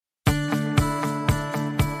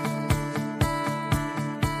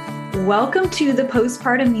Welcome to the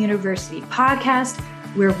Postpartum University podcast,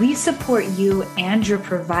 where we support you and your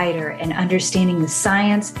provider in understanding the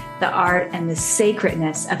science, the art, and the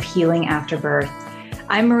sacredness of healing after birth.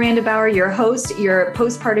 I'm Miranda Bauer, your host, your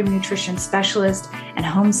postpartum nutrition specialist, and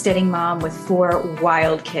homesteading mom with 4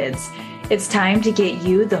 wild kids. It's time to get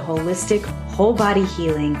you the holistic, whole body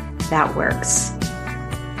healing that works.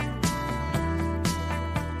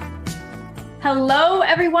 Hello,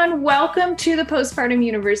 everyone. Welcome to the Postpartum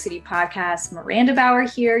University podcast. Miranda Bauer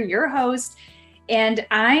here, your host, and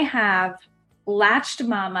I have Latched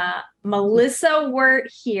Mama, Melissa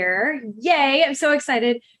Wirt here. Yay, I'm so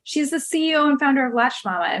excited. She's the CEO and founder of Latched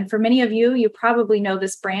Mama. And for many of you, you probably know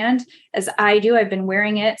this brand as I do. I've been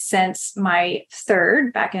wearing it since my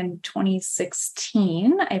 3rd, back in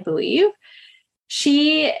 2016, I believe.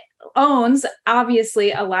 She owns,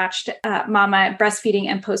 obviously, a Latched Mama breastfeeding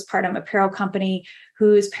and postpartum apparel company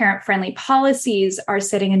whose parent-friendly policies are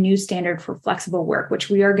setting a new standard for flexible work,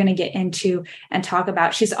 which we are going to get into and talk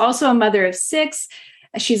about. She's also a mother of 6.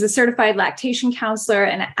 She's a certified lactation counselor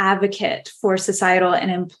and advocate for societal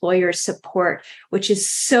and employer support, which is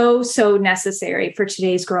so necessary for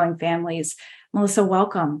today's growing families. Melissa,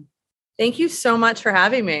 welcome. Thank you so much for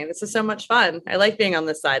having me. This is so much fun. I like being on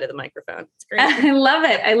this side of the microphone. It's great. I love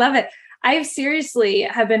it. I seriously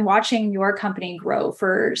have been watching your company grow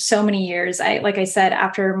for so many years. Like I said,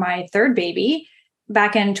 after my 3rd baby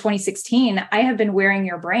back in 2016, I have been wearing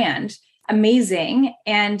your brand. Amazing.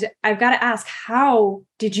 And I've got to ask, how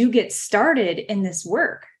did you get started in this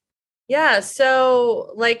work? Yeah.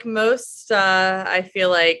 So like most, I feel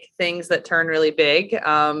like things that turn really big,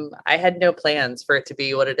 I had no plans for it to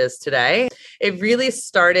be what it is today. It really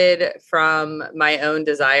started from my own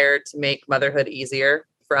desire to make motherhood easier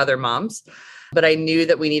for other moms, but I knew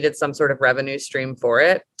that we needed some sort of revenue stream for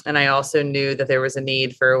it. And I also knew that there was a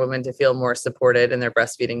need for women to feel more supported in their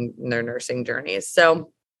breastfeeding and their nursing journeys.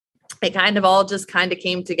 So it all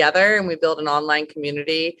came together, and we built an online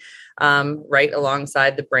community right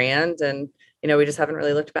alongside the brand. And, we just haven't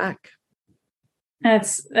really looked back.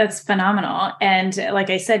 That's phenomenal. And like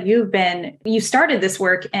I said, you started this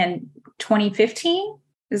work in 2015.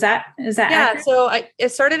 Is that Yeah. accurate? So I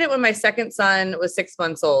started it when my second son was 6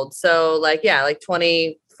 months old. So like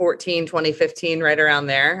 2014, 2015, right around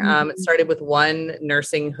there. It started with one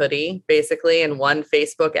nursing hoodie, basically, and one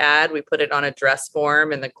Facebook ad. We put it on a dress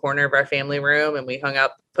form in the corner of our family room, and we hung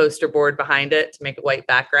up poster board behind it to make it white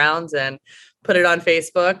backgrounds and put it on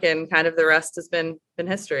Facebook, and kind of the rest has been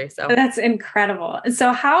history. So that's incredible.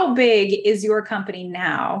 So how big is your company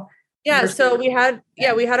now? Yeah. So we had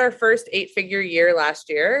our first 8-figure year last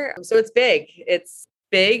year. So it's big. It's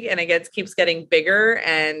big, and it keeps getting bigger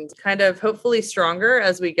and kind of hopefully stronger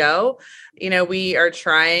as we go. We are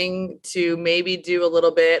trying to maybe do a little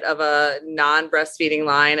bit of a non-breastfeeding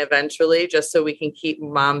line eventually, just so we can keep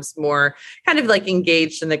moms more kind of like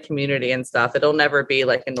engaged in the community and stuff. It'll never be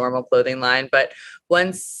like a normal clothing line, but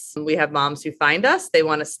once we have moms who find us, they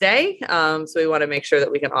want to stay. So we want to make sure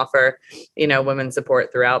that we can offer, women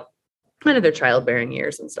support throughout kind of their childbearing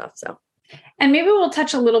years and stuff. So. And maybe we'll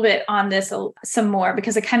touch a little bit on this some more,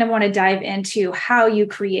 because I kind of want to dive into how you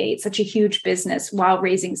create such a huge business while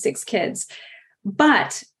raising 6 kids.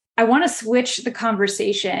 But I want to switch the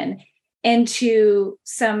conversation into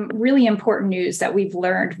some really important news that we've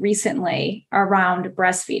learned recently around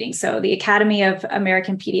breastfeeding. So the Academy of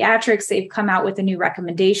American Pediatrics, they've come out with a new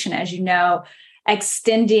recommendation, as you know,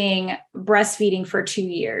 extending breastfeeding for 2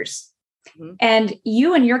 years. And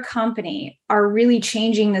you and your company are really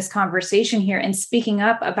changing this conversation here and speaking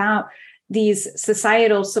up about these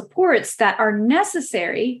societal supports that are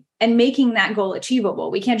necessary and making that goal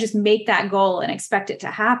achievable. We can't just make that goal and expect it to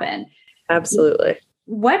happen. Absolutely.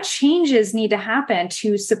 What changes need to happen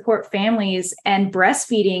to support families and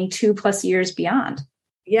breastfeeding 2+ years beyond?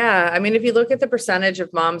 Yeah. I mean, if you look at the percentage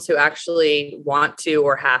of moms who actually want to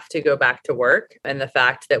or have to go back to work, and the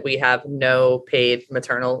fact that we have no paid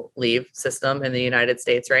maternal leave system in the United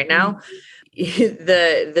States right now,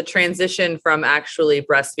 the transition from actually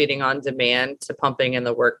breastfeeding on demand to pumping in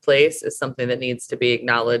the workplace is something that needs to be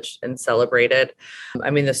acknowledged and celebrated.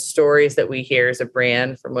 I mean, the stories that we hear as a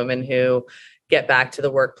brand from women who get back to the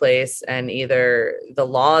workplace and either the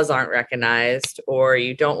laws aren't recognized, or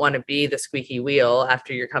you don't want to be the squeaky wheel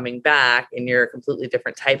after you're coming back and you're a completely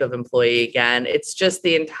different type of employee again. It's just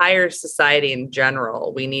the entire society in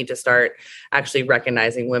general. We need to start actually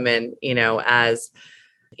recognizing women, as,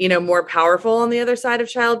 more powerful on the other side of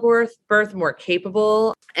childbirth, more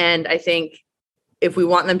capable. And I think if we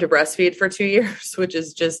want them to breastfeed for 2 years, which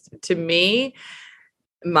is just, to me,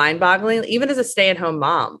 mind-boggling, even as a stay-at-home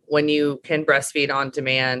mom, when you can breastfeed on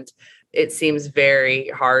demand it seems very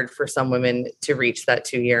hard for some women to reach that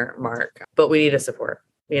 2-year mark, but we need to support,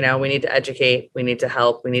 we need to educate, we need to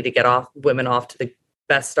help, we need to get women off to the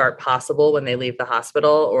best start possible when they leave the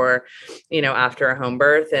hospital or, after a home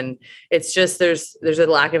birth. And it's just, there's a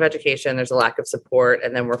lack of education, there's a lack of support,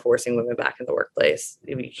 and then we're forcing women back in the workplace.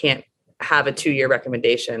 You can't have a 2-year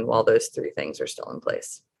recommendation while those 3 things are still in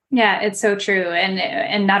place. Yeah, it's so true.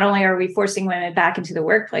 And not only are we forcing women back into the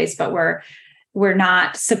workplace, but we're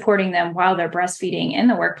not supporting them while they're breastfeeding in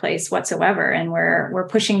the workplace whatsoever. And we're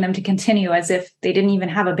pushing them to continue as if they didn't even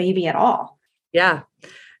have a baby at all. Yeah.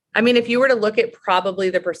 I mean, if you were to look at probably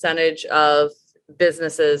the percentage of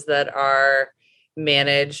businesses that are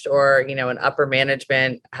managed or, an upper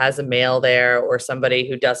management has a male there or somebody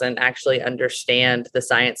who doesn't actually understand the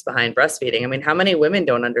science behind breastfeeding. I mean, how many women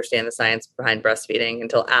don't understand the science behind breastfeeding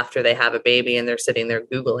until after they have a baby and they're sitting there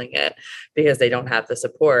Googling it because they don't have the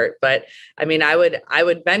support? But I mean, I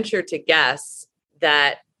would venture to guess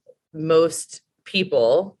that most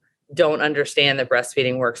people don't understand that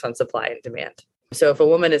breastfeeding works on supply and demand. So if a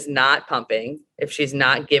woman is not pumping, if she's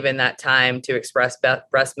not given that time to express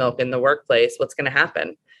breast milk in the workplace, what's going to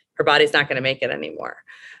happen? Her body's not going to make it anymore.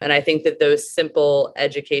 And I think that those simple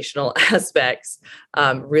educational aspects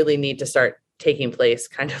really need to start taking place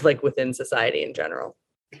kind of like within society in general.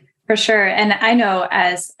 For sure. And I know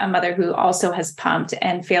as a mother who also has pumped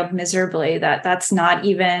and failed miserably, that's not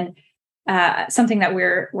even something that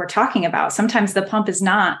we're talking about. Sometimes the pump is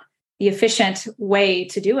not the efficient way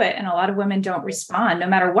to do it. And a lot of women don't respond no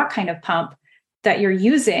matter what kind of pump that you're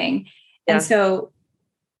using. Yeah. And so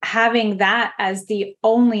having that as the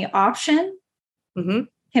only option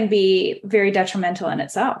can be very detrimental in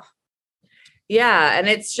itself. Yeah. And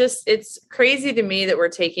it's crazy to me that we're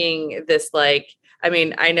taking this,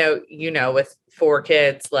 I know, with 4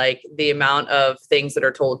 kids, the amount of things that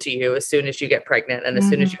are told to you as soon as you get pregnant and as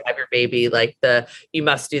soon as you have your baby, you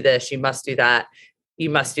must do this, you must do that, you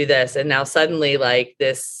must do this. And now suddenly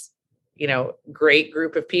this, great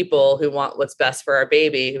group of people who want what's best for our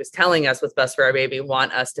baby, who's telling us what's best for our baby,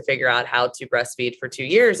 want us to figure out how to breastfeed for 2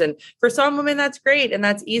 years. And for some women, that's great. And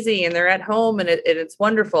that's easy. And they're at home and it's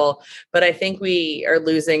wonderful. But I think we are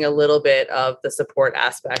losing a little bit of the support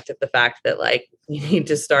aspect of the fact that we need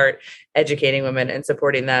to start educating women and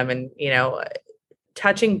supporting them and,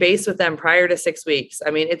 touching base with them prior to 6 weeks.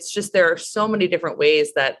 I mean, it's just, there are so many different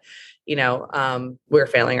ways that, we're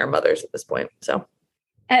failing our mothers at this point. So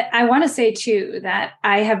I want to say too, that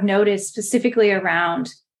I have noticed specifically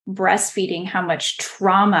around breastfeeding, how much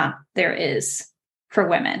trauma there is for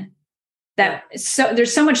women.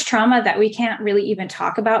 There's so much trauma that we can't really even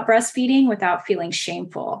talk about breastfeeding without feeling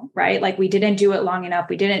shameful, right? We didn't do it long enough.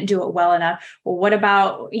 We didn't do it well enough. Well, what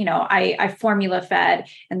about, I formula fed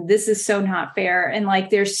and this is so not fair. And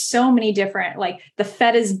there's so many different, the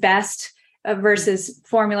fed is best versus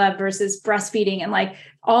formula versus breastfeeding and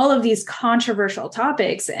all of these controversial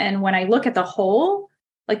topics. And when I look at the whole,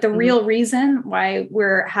 the real reason why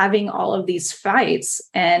we're having all of these fights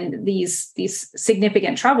and these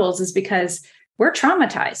significant troubles is because we're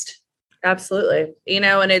traumatized. Absolutely.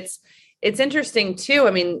 And it's interesting too.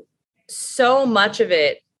 I mean, so much of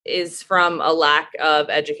it is from a lack of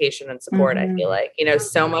education and support. I feel like,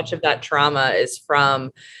 so much of that trauma is from,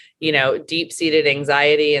 deep-seated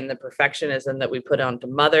anxiety and the perfectionism that we put onto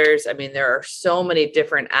mothers. I mean, there are so many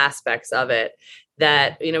different aspects of it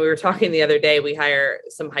that, we were talking the other day, we hire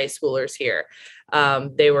some high schoolers here.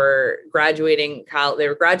 They were graduating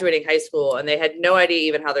high school and they had no idea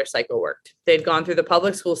even how their cycle worked. They'd gone through the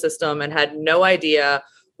public school system and had no idea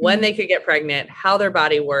when they could get pregnant, how their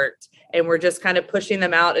body worked. And we're just kind of pushing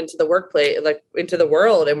them out into the workplace, into the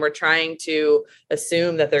world. And we're trying to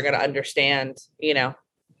assume that they're going to understand,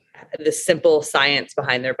 the simple science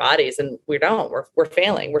behind their bodies. And we don't, we're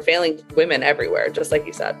failing women everywhere, just like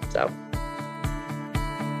you said. So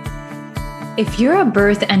if you're a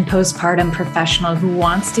birth and postpartum professional who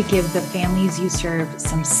wants to give the families you serve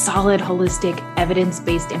some solid, holistic,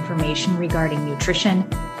 evidence-based information regarding nutrition,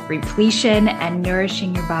 repletion, and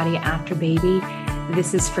nourishing your body after baby,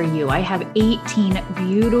 this is for you. I have 18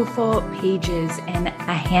 beautiful pages in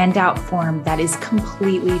a handout form that is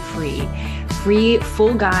completely free. Free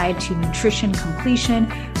full guide to nutrition completion,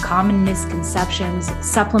 common misconceptions,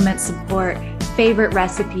 supplement support, favorite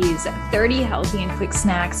recipes, 30 healthy and quick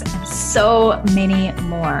snacks, and so many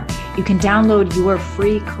more. You can download your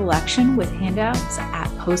free collection with handouts at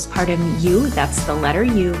postpartumu, that's the letter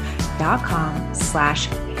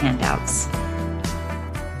u.com/handouts.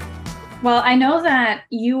 Well, I know that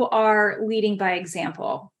you are leading by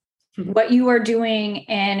example. What you are doing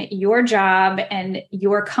in your job and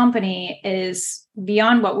your company is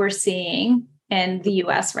beyond what we're seeing in the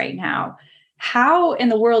US right now. How in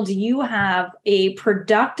the world do you have a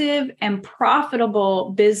productive and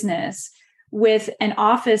profitable business with an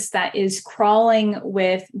office that is crawling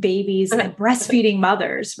with babies and breastfeeding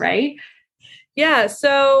mothers, right? Yeah.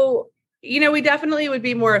 So, we definitely would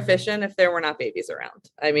be more efficient if there were not babies around.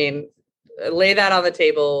 I mean, lay that on the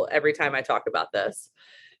table every time I talk about this.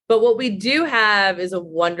 But what we do have is a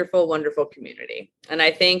wonderful, wonderful community. And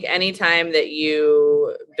I think anytime that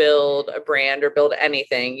you build a brand or build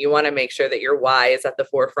anything, you want to make sure that your why is at the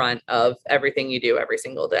forefront of everything you do every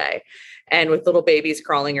single day. And with little babies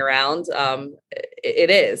crawling around, it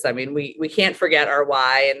is. I mean, we can't forget our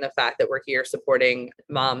why and the fact that we're here supporting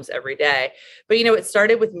moms every day. But, it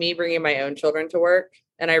started with me bringing my own children to work.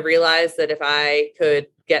 And I realized that if I could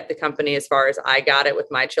get the company as far as I got it with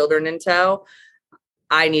my children in tow,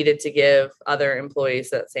 I needed to give other employees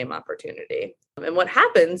that same opportunity. And what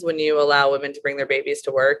happens when you allow women to bring their babies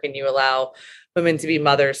to work and you allow women to be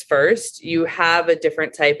mothers first, you have a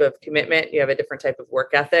different type of commitment. You have a different type of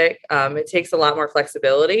work ethic. It takes a lot more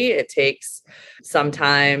flexibility. It takes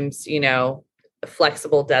sometimes,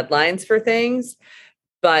 flexible deadlines for things.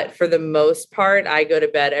 But for the most part, I go to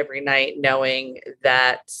bed every night knowing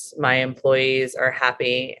that my employees are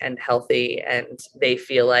happy and healthy and they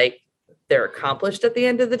feel like they're accomplished at the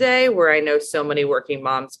end of the day, where I know so many working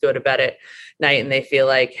moms go to bed at night and they feel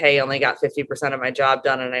like, hey, I only got 50% of my job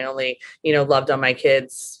done. And I only, loved on my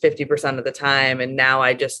kids 50% of the time. And now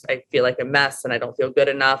I feel like a mess and I don't feel good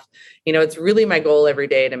enough. It's really my goal every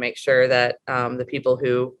day to make sure that the people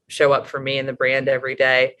who show up for me and the brand every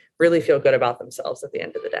day really feel good about themselves at the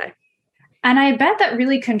end of the day. And I bet that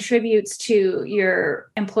really contributes to your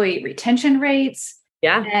employee retention rates.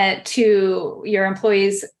 Yeah. To your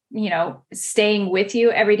employees, staying with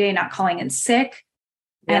you every day, not calling in sick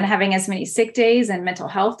and having as many sick days and mental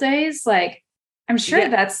health days. Like, I'm sure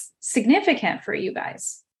that's significant for you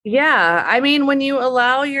guys. Yeah. I mean, when you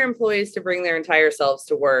allow your employees to bring their entire selves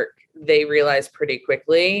to work, they realize pretty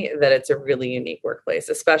quickly that it's a really unique workplace,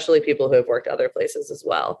 especially people who have worked other places as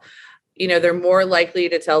well. They're more likely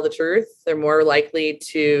to tell the truth. They're more likely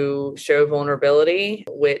to show vulnerability,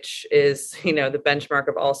 which is, the benchmark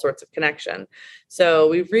of all sorts of connection. So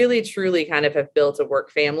we really, truly kind of have built a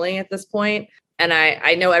work family at this point. And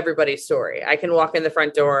I know everybody's story. I can walk in the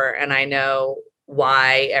front door and I know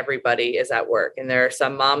why everybody is at work. And there are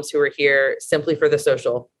some moms who are here simply for the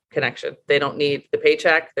social connection. They don't need the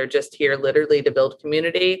paycheck. They're just here literally to build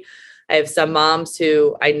community. I have some moms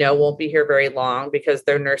who I know won't be here very long because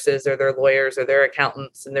they're nurses or they're lawyers or they're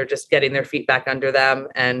accountants and they're just getting their feet back under them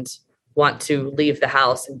and want to leave the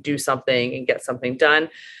house and do something and get something done.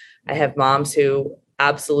 I have moms who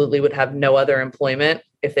absolutely would have no other employment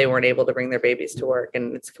if they weren't able to bring their babies to work,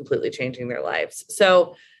 and it's completely changing their lives.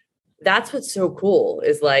 So that's what's so cool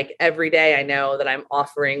is like every day I know that I'm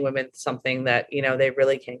offering women something that, they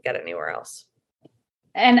really can't get anywhere else.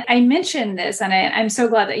 And I mentioned this, and I'm so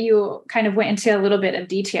glad that you kind of went into a little bit of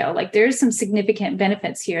detail. Like there's some significant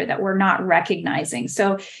benefits here that we're not recognizing.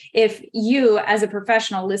 So if you as a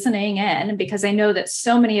professional listening in, because I know that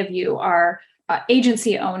so many of you are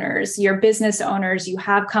agency owners, you're business owners, you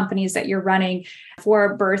have companies that you're running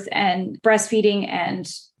for birth and breastfeeding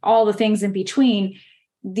and all the things in between.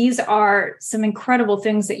 These are some incredible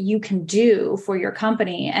things that you can do for your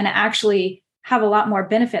company and actually have a lot more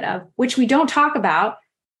benefit of, which we don't talk about.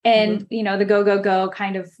 And, the go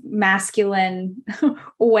kind of masculine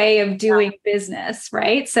way of doing business.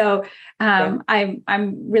 Right. So I'm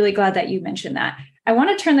really glad that you mentioned that. I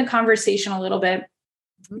want to turn the conversation a little bit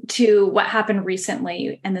to what happened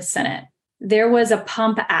recently in the Senate. There was a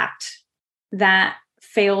Pump Act that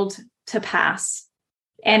failed to pass,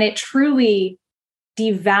 and it truly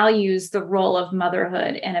devalues the role of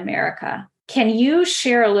motherhood in America. Can you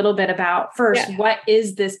share a little bit about first, what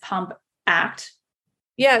is this Pump Act?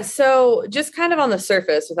 Yeah. So just kind of on the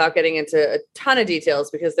surface without getting into a ton of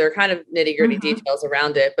details, because there are kind of nitty gritty details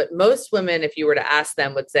around it. But most women, if you were to ask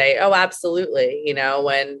them, would say, oh, absolutely.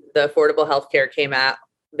 When the Affordable Healthcare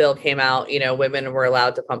bill came out, women were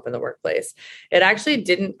allowed to pump in the workplace. It actually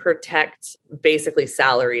didn't protect basically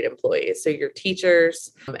salaried employees. So your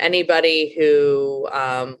teachers, anybody who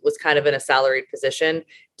was kind of in a salaried position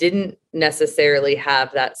didn't necessarily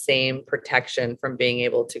have that same protection from being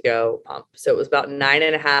able to go pump. So it was about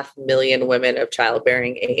 9.5 million women of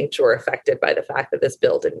childbearing age were affected by the fact that this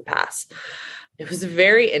bill didn't pass. It was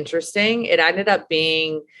very interesting. It ended up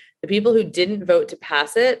being the people who didn't vote to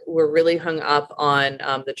pass it were really hung up on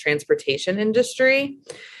the transportation industry,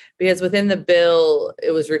 because within the bill,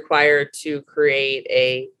 it was required to create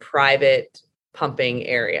a private pumping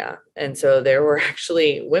area. And so there were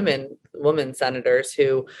actually women women senators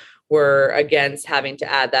who were against having to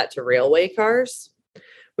add that to railway cars,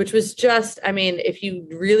 which was just, I mean, if you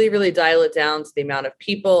really, really dial it down to the amount of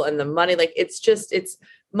people and the money, like it's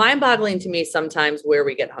mind-boggling to me sometimes where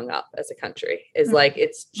we get hung up as a country is like,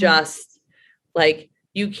 it's just like,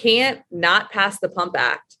 you can't not pass the Pump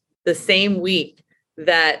Act the same week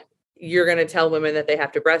that you're going to tell women that they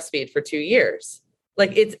have to breastfeed for 2 years.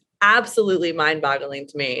 Like, it's absolutely mind-boggling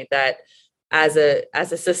to me that as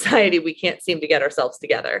a society, we can't seem to get ourselves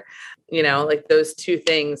together. You know, like those two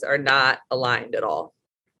things are not aligned at all.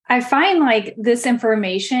 I find like this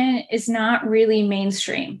information is not really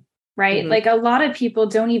mainstream, right? Like a lot of people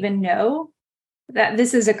don't even know that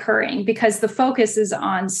this is occurring because the focus is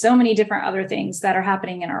on so many different other things that are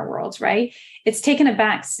happening in our world, right? It's taken a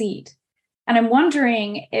back seat. And I'm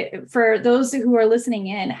wondering, for those who are listening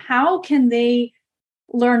in, how can they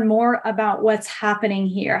learn more about what's happening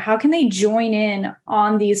here? How can they join in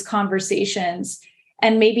on these conversations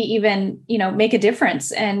and maybe even, make a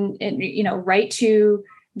difference and write to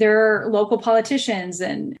their local politicians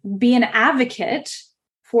and be an advocate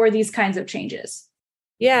for these kinds of changes?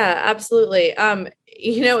 Yeah, absolutely.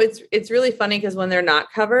 It's really funny because when they're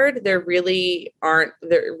not covered, there really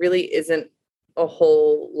isn't a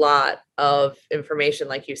whole lot of information,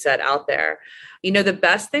 like you said, out there. The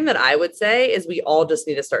best thing that I would say is we all just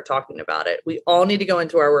need to start talking about it. We all need to go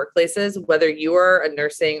into our workplaces, whether you are a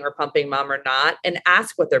nursing or pumping mom or not, and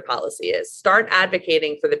ask what their policy is. Start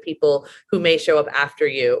advocating for the people who may show up after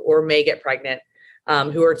you or may get pregnant,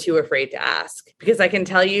 who are too afraid to ask. Because I can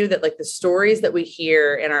tell you that like the stories that we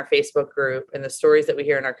hear in our Facebook group and the stories that we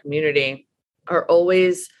hear in our community are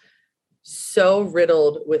always so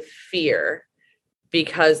riddled with fear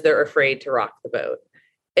because they're afraid to rock the boat.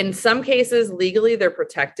 In some cases, legally, they're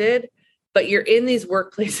protected, but you're in these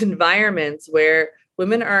workplace environments where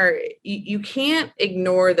women you can't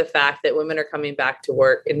ignore the fact that women are coming back to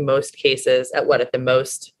work in most cases at the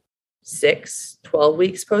most 6-12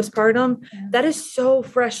 weeks postpartum. Yeah. That is so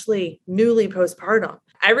newly postpartum.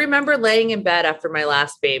 I remember laying in bed after my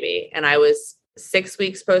last baby and I was 6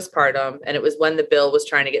 weeks postpartum. And it was when the bill was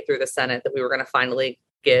trying to get through the Senate that we were going to finally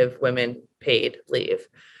give women paid leave.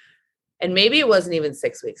 And maybe it wasn't even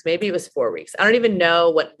 6 weeks. Maybe it was 4 weeks. I don't even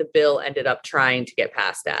know what the bill ended up trying to get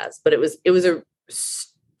passed as, but it was a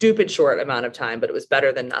stupid short amount of time, but it was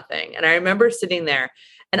better than nothing. And I remember sitting there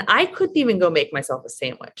and I couldn't even go make myself a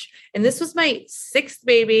sandwich. And this was my 6th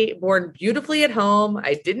baby, born beautifully at home.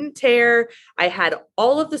 I didn't tear. I had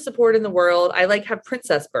all of the support in the world. I have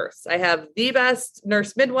princess births. I have the best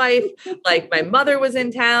nurse midwife. Like my mother was in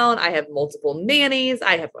town. I have multiple nannies.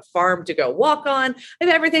 I have a farm to go walk on. I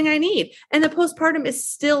have everything I need. And the postpartum is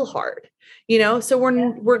still hard, so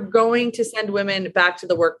we're going to send women back to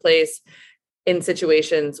the workplace in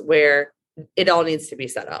situations where it all needs to be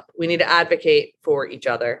set up. We need to advocate for each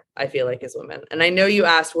other, I feel like, as women. And I know you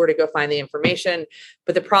asked where to go find the information,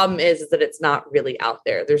 but the problem is that it's not really out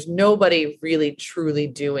there. There's nobody really truly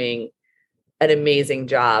doing an amazing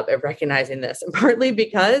job of recognizing this. And partly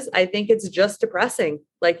because I think it's just depressing.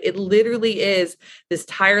 Like it literally is this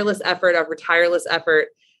tireless effort after tireless effort.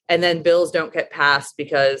 And then bills don't get passed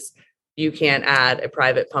because you can't add a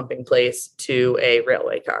private pumping place to a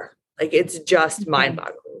railway car. Like it's just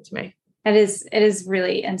mind-boggling to me. It is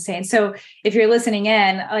really insane. So if you're listening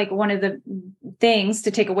in, like one of the things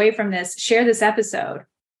to take away from this, share this episode.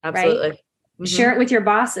 Absolutely. Right? Mm-hmm. Share it with your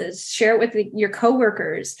bosses, share it with your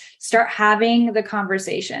coworkers, start having the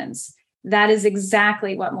conversations. That is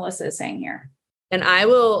exactly what Melissa is saying here. And I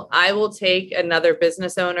will take another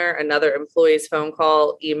business owner, another employee's phone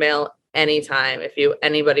call, email anytime. If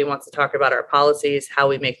anybody wants to talk about our policies, how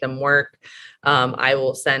we make them work. I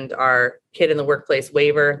will send our kid in the workplace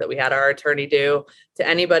waiver that we had our attorney do to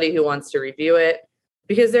anybody who wants to review it,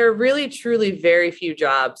 because there are really, truly very few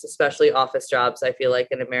jobs, especially office jobs, I feel like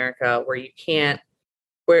in America, where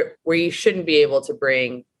you shouldn't be able to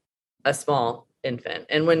bring a small infant.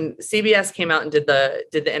 And when CBS came out and did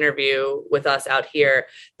the interview with us out here,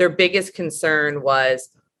 their biggest concern was,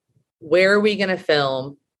 where are we going to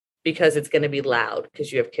film? Because it's going to be loud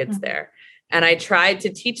because you have kids there. And I tried to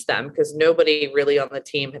teach them, because nobody really on the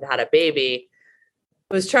team had a baby.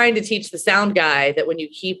 I was trying to teach the sound guy that when you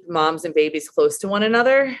keep moms and babies close to one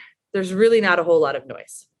another, there's really not a whole lot of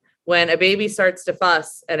noise. When a baby starts to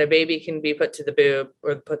fuss, and a baby can be put to the boob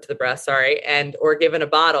or put to the breast, or given a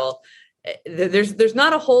bottle, there's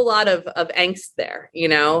not a whole lot of angst there.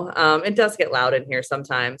 It does get loud in here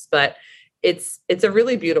sometimes, but it's a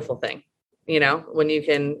really beautiful thing. When you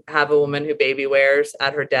can have a woman who baby wears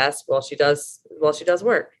at her desk while she does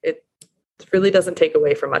work, it really doesn't take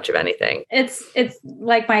away from much of anything. It's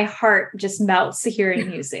like my heart just melts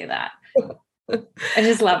hearing you say that. I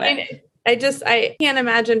just love it. I can't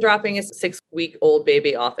imagine dropping a 6-week-old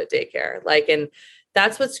baby off at daycare. And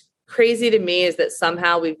that's what's crazy to me is that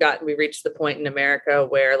somehow we reached the point in America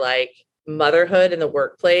where motherhood in the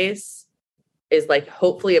workplace is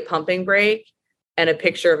hopefully a pumping break and a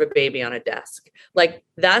picture of a baby on a desk.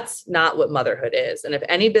 That's not what motherhood is. And if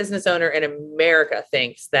any business owner in America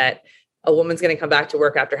thinks that a woman's going to come back to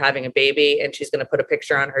work after having a baby and she's going to put a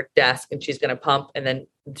picture on her desk and she's going to pump and then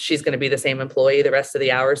she's going to be the same employee the rest of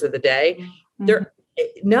the hours of the day,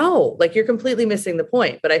 you're completely missing the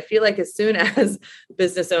point. But I feel like as soon as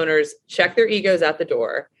business owners check their egos at the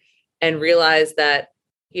door and realize that,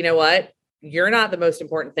 you know what, you're not the most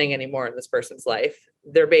important thing anymore in this person's life,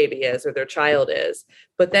 their baby is, or their child is,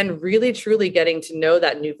 but then really truly getting to know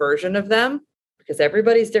that new version of them, because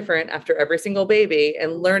everybody's different after every single baby,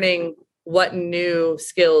 and learning what new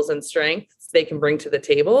skills and strengths they can bring to the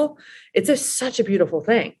table. It's such a beautiful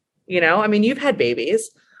thing. You've had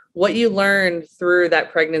babies. What you learned through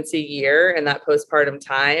that pregnancy year and that postpartum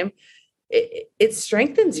time, it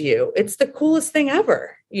strengthens you. It's the coolest thing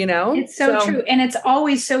ever, It's so true. And it's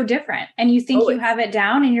always so different. And you think you have it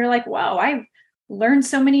down and you're like, wow, I've learned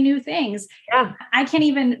so many new things. Yeah. I can't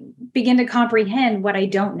even begin to comprehend what I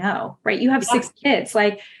don't know, right? You have 6 kids,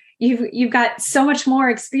 you've got so much more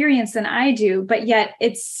experience than I do, but yet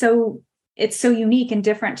it's so unique and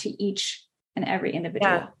different to each and every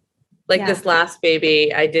individual. Yeah. This last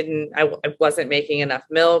baby, I wasn't making enough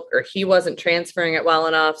milk, or he wasn't transferring it well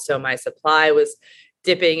enough. So my supply was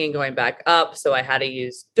dipping and going back up. So I had to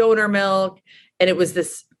use donor milk. And it was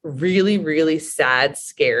this really, really sad,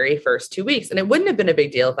 scary first 2 weeks. And it wouldn't have been a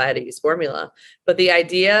big deal if I had to use formula. But the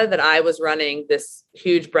idea that I was running this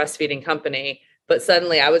huge breastfeeding company, but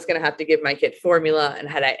suddenly I was going to have to give my kid formula. And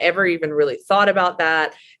had I ever even really thought about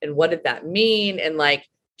that? And what did that mean? And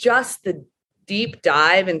just the deep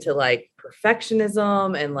dive into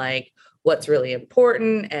perfectionism and what's really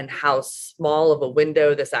important and how small of a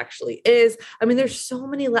window this actually is. There's so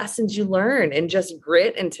many lessons you learn, and just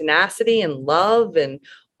grit and tenacity and love and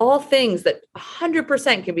all things that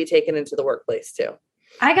 100% can be taken into the workplace too.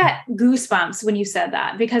 I got goosebumps when you said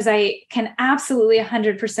that, because I can absolutely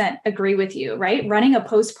 100% agree with you, right? Running a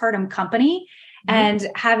postpartum company and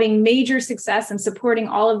having major success and supporting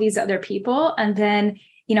all of these other people. And then,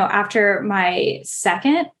 after my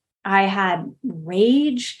second, I had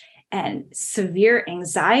rage and severe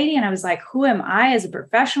anxiety. And I was like, who am I as a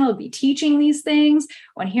professional to be teaching these things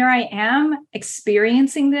when here I am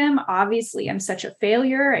experiencing them? Obviously, I'm such a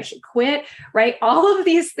failure. I should quit, right? All of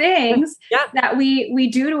these things that we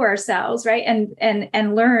do to ourselves, right?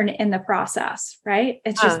 And learn in the process, right?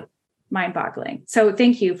 It's just mind-boggling. So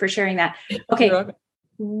thank you for sharing that. Okay.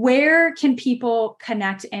 Where can people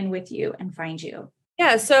connect in with you and find you?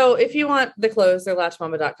 Yeah. So if you want the clothes, they're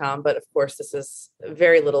latchedmama.com. But of course, this is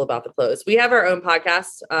very little about the clothes. We have our own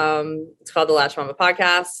podcast. It's called the Latched Mama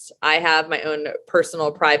Podcast. I have my own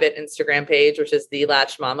personal private Instagram page, which is the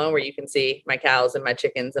Latched Mama, where you can see my cows and my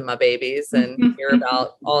chickens and my babies and hear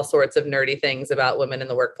about all sorts of nerdy things about women in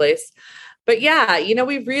the workplace. But yeah,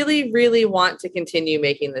 we really, really want to continue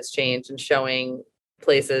making this change and showing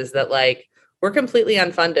places that we're completely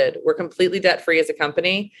unfunded. We're completely debt-free as a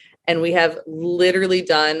company. And we have literally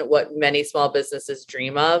done what many small businesses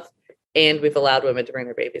dream of. And we've allowed women to bring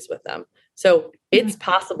their babies with them. So it's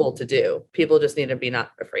possible to do. People just need to be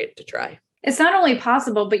not afraid to try. It's not only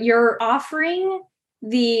possible, but you're offering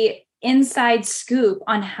the inside scoop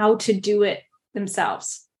on how to do it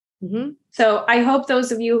themselves. So I hope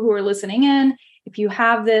those of you who are listening in, if you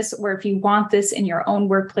have this, or if you want this in your own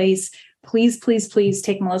workplace, please, please, please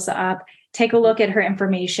take Melissa up. Take a look at her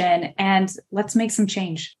information and let's make some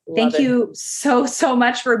change. Thank you so, so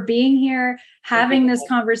much for being here, having this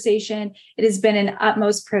conversation. It has been an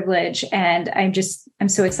utmost privilege, and I'm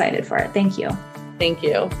so excited for it. Thank you. Thank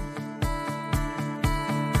you.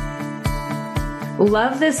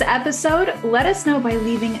 Love this episode? Let us know by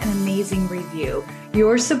leaving an amazing review.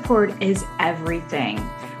 Your support is everything.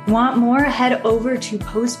 Want more? Head over to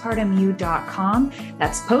postpartumu.com.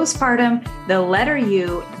 That's postpartum, the letter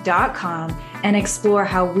U.com, and explore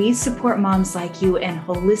how we support moms like you in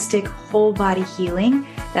holistic whole body healing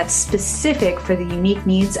that's specific for the unique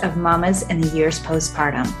needs of mamas in the years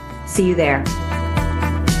postpartum. See you there.